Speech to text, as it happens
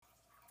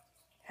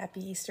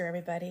Happy Easter,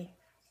 everybody.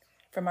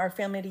 From our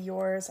family to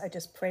yours, I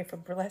just pray for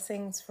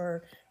blessings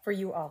for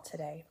you all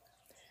today.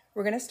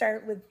 We're going to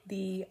start with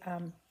the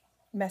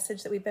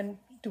message that we've been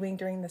doing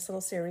during this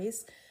little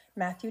series,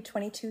 Matthew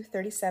 22,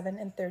 37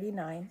 and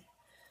 39.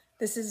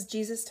 This is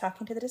Jesus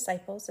talking to the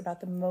disciples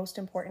about the most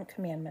important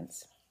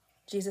commandments.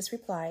 Jesus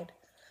replied,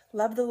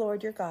 "Love the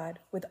Lord your God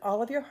with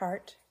all of your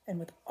heart and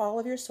with all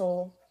of your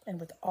soul and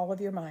with all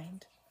of your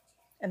mind.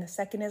 And the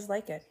second is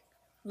like it,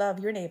 love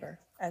your neighbor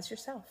as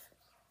yourself."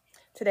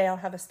 Today I'll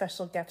have a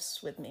special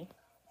guest with me.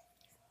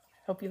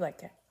 Hope you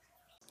like it.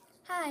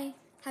 Hi,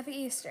 happy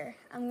Easter.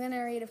 I'm going to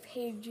read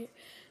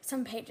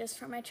some pages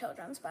from my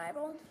children's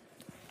Bible.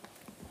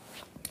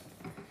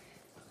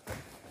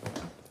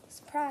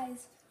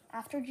 Surprise!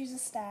 After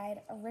Jesus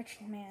died, a rich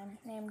man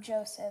named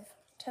Joseph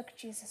took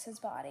Jesus'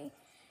 body.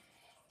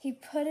 He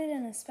put it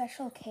in a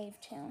special cave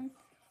tomb.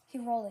 He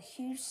rolled a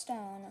huge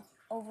stone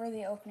over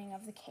the opening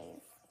of the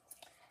cave.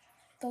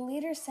 The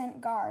leader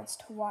sent guards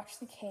to watch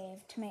the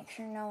cave to make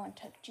sure no one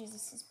took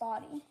Jesus'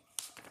 body.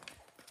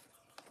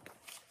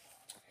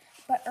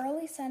 But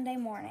early Sunday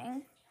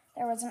morning,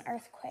 there was an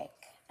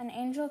earthquake. An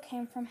angel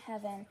came from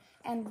heaven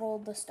and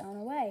rolled the stone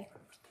away.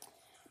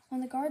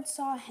 When the guards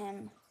saw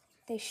him,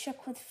 they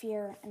shook with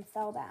fear and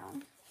fell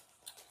down.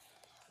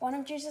 One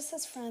of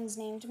Jesus' friends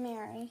named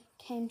Mary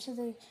came to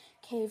the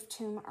cave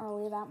tomb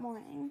early that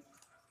morning.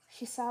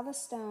 She saw the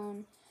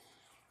stone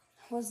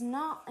was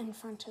not in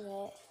front of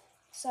it,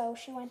 so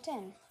she went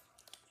in.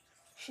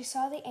 She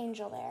saw the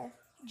angel there.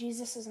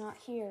 "Jesus is not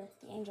here,"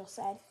 the angel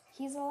said.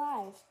 "He's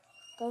alive.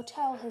 Go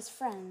tell his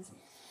friends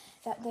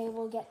that they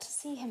will get to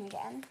see him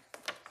again."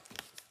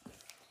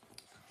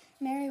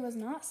 Mary was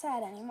not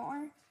sad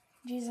anymore.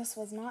 Jesus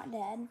was not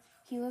dead.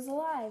 He was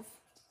alive.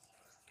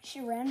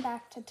 She ran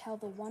back to tell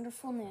the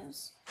wonderful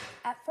news.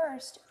 At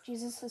first,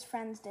 Jesus'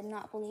 friends did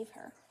not believe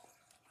her.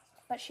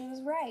 But she was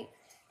right.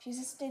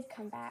 Jesus did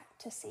come back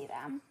to see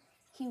them.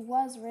 He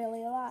was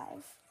really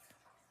alive.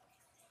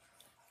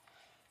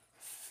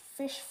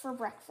 Fish for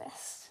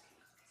breakfast.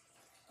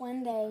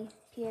 One day,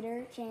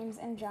 Peter, James,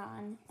 and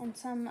John, and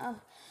some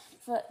of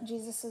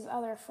Jesus'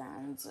 other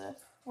friends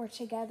were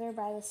together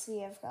by the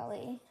Sea of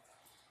Galilee.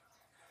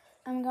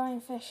 "I'm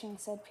going fishing,"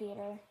 said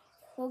Peter.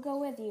 "We'll go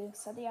with you,"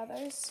 said the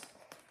others.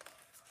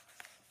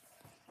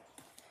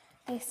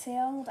 They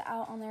sailed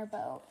out on their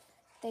boat.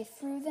 They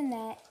threw the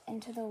net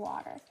into the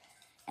water,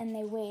 and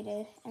they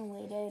waited and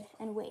waited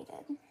and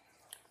waited.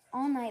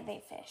 All night they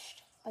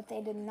fished, but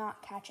they did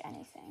not catch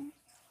anything.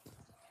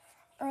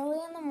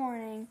 Early in the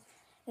morning,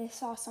 they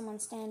saw someone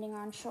standing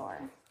on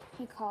shore.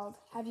 He called,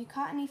 "Have you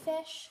caught any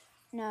fish?"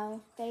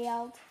 "No," they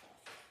yelled.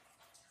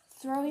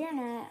 "Throw your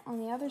net on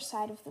the other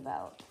side of the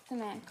boat," the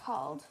man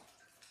called.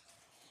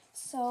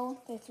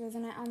 So they threw the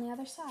net on the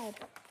other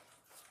side.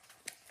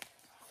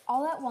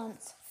 All at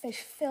once,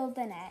 fish filled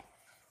the net.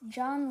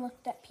 John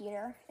looked at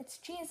Peter. "It's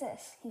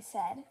Jesus," he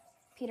said.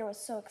 Peter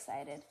was so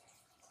excited.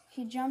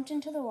 He jumped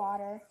into the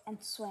water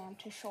and swam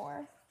to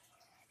shore.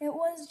 It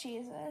was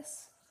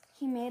Jesus.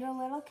 He made a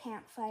little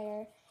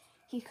campfire.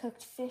 He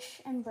cooked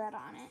fish and bread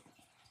on it.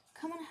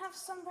 "Come and have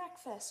some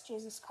breakfast,"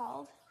 Jesus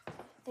called.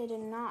 They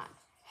did not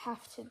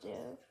have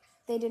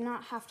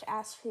to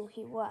ask who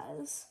he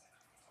was.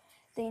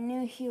 They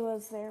knew he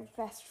was their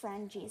best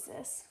friend,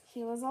 Jesus.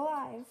 He was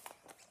alive.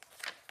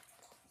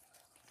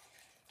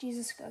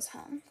 Jesus goes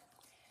home.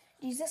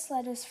 Jesus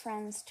led his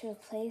friends to a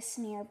place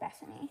near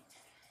Bethany.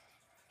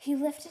 He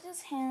lifted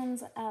his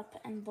hands up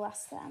and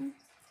blessed them.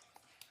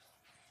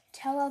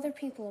 "Tell other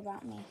people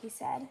about me," he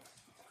said.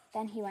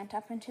 Then he went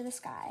up into the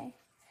sky.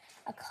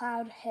 A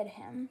cloud hid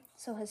him,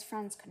 so his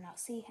friends could not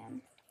see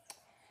him.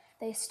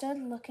 They stood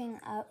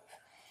looking up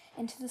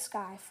into the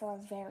sky for a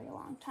very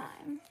long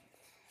time.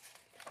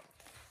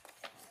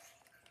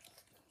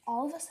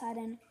 All of a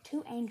sudden,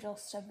 2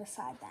 angels stood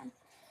beside them.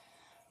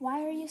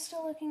 "Why are you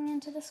still looking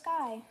into the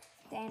sky?"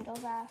 the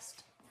angels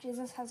asked.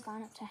 "Jesus has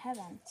gone up to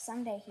heaven.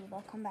 Someday he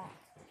will come back,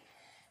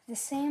 the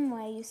same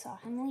way you saw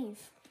him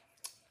leave."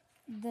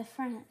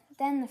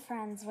 Then the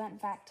friends went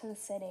back to the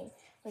city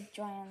with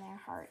joy in their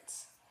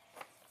hearts.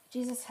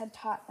 Jesus had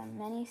taught them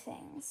many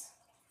things.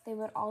 They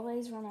would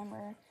always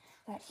remember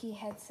that he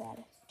had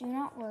said, "Do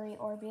not worry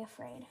or be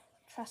afraid.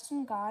 Trust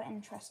in God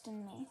and trust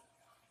in me.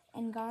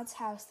 In God's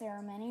house there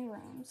are many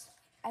rooms.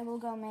 I will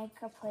go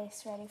make a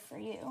place ready for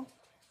you.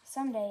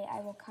 Someday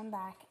I will come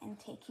back and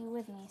take you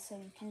with me so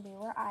you can be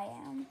where I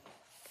am."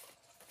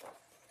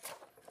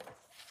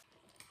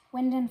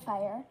 Wind and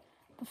fire.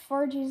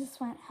 Before Jesus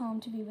went home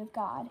to be with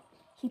God,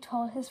 he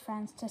told his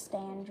friends to stay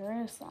in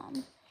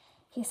Jerusalem.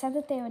 He said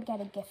that they would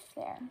get a gift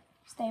there,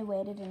 so they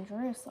waited in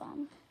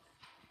Jerusalem.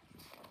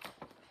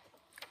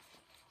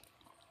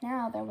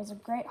 Now there was a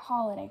great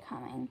holiday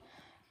coming,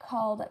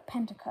 called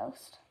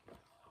Pentecost.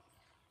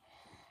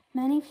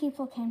 Many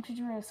people came to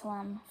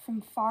Jerusalem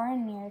from far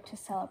and near to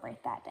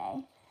celebrate that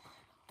day.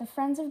 The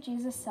friends of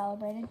Jesus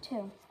celebrated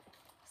too.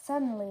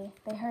 Suddenly,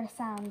 they heard a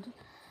sound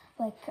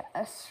like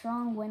a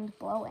strong wind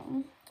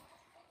blowing,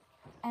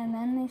 and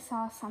then they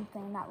saw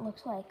something that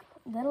looked like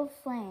little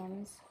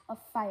flames of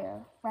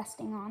fire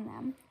resting on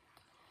them.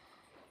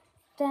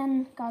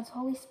 Then God's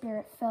Holy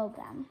Spirit filled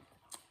them.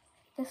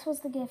 This was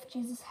the gift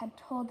Jesus had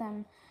told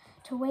them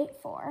to wait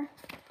for.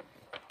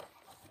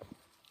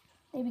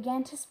 They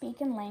began to speak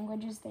in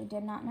languages they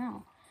did not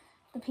know.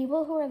 The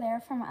people who were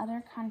there from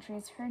other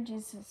countries heard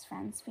Jesus'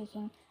 friends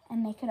speaking,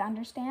 and they could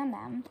understand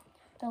them.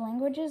 The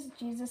languages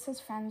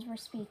Jesus' friends were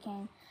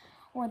speaking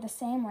were the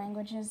same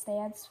languages they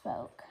had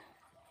spoke.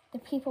 The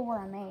people were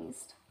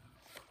amazed.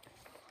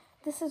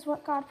 "This is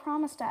what God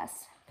promised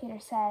us," Peter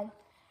said.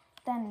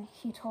 Then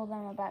he told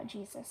them about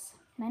Jesus.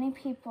 Many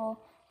people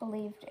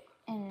believed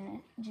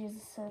in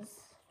Jesus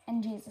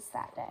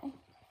that day.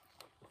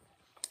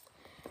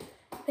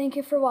 Thank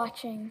you for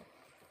watching.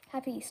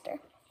 Happy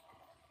Easter.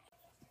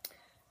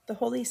 The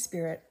Holy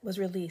Spirit was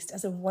released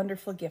as a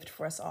wonderful gift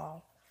for us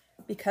all.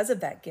 Because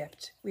of that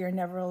gift, we are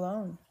never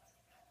alone.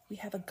 We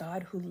have a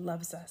God who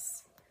loves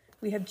us.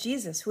 We have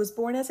Jesus, who was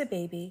born as a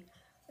baby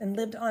and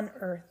lived on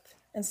earth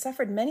and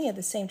suffered many of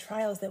the same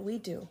trials that we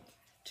do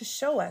to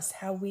show us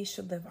how we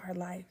should live our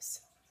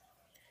lives.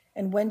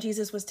 And when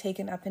Jesus was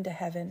taken up into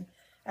heaven,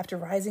 after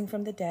rising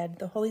from the dead,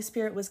 the Holy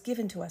Spirit was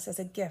given to us as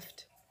a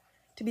gift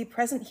to be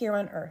present here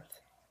on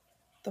earth.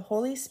 The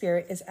Holy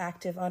Spirit is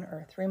active on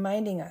earth,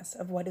 reminding us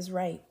of what is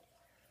right,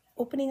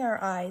 opening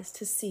our eyes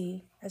to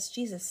see as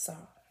Jesus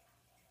saw.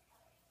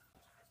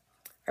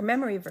 Our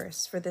memory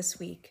verse for this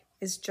week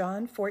is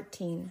John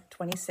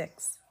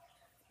 14:26.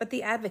 But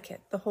the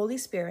Advocate, the Holy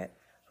Spirit,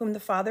 whom the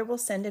Father will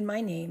send in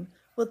my name,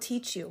 will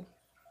teach you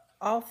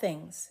all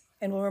things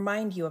and will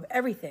remind you of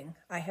everything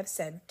I have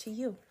said to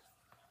you.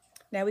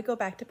 Now we go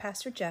back to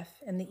Pastor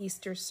Jeff and the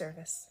Easter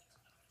service.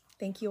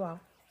 Thank you all.